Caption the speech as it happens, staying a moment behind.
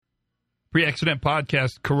Pre-Accident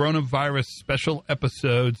Podcast coronavirus special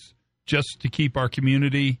episodes just to keep our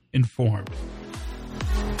community informed.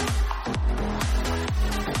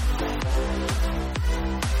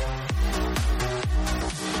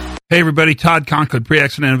 Hey everybody, Todd Conklin,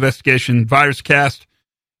 Pre-Accident Investigation Virus Cast.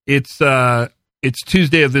 It's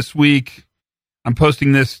Tuesday of this week. I'm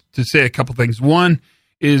posting this to say a couple things. One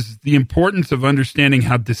is the importance of understanding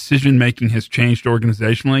how decision making has changed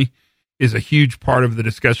organizationally is a huge part of the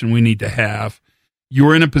discussion we need to have.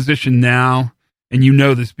 You're in a position now, and you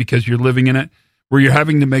know this because you're living in it, where you're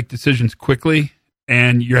having to make decisions quickly,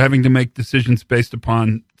 and you're having to make decisions based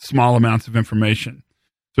upon small amounts of information.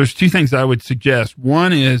 So there's two things I would suggest.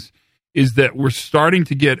 One is that we're starting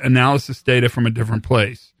to get analysis data from a different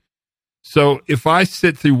place. So if I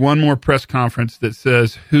sit through one more press conference that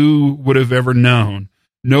says, who would have ever known?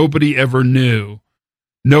 Nobody ever knew.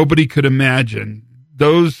 Nobody could imagine.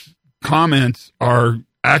 Those comments are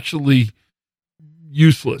actually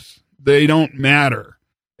useless. They don't matter.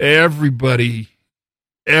 Everybody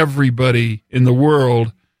in the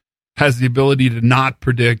world has the ability to not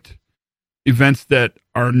predict events that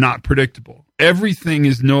are not predictable. Everything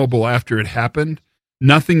is knowable after it happened.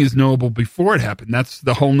 Nothing is knowable before it happened. That's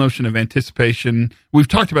the whole notion of anticipation. We've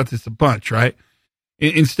talked about this a bunch, right?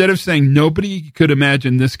 Instead of saying nobody could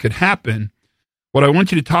imagine this could happen, what I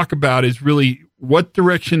want you to talk about is really what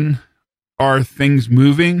direction are things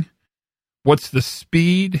moving? What's the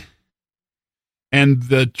speed and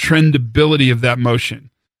the trendability of that motion?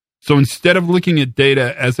 So instead of looking at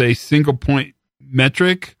data as a single point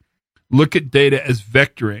metric, look at data as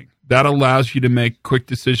vectoring. That allows you to make quick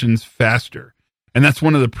decisions faster. And that's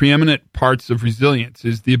one of the preeminent parts of resilience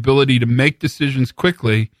is the ability to make decisions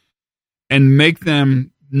quickly and make them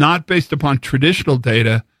not based upon traditional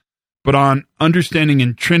data, but on understanding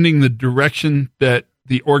and trending the direction that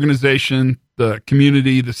the organization, the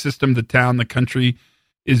community, the system, the town, the country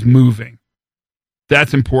is moving.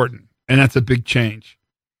 That's important. And that's a big change.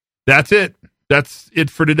 That's it. That's it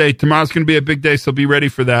for today. Tomorrow's going to be a big day, so be ready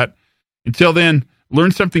for that. Until then,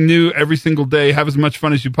 learn something new every single day. Have as much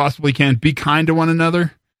fun as you possibly can. Be kind to one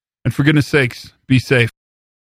another. And for goodness sakes, be safe.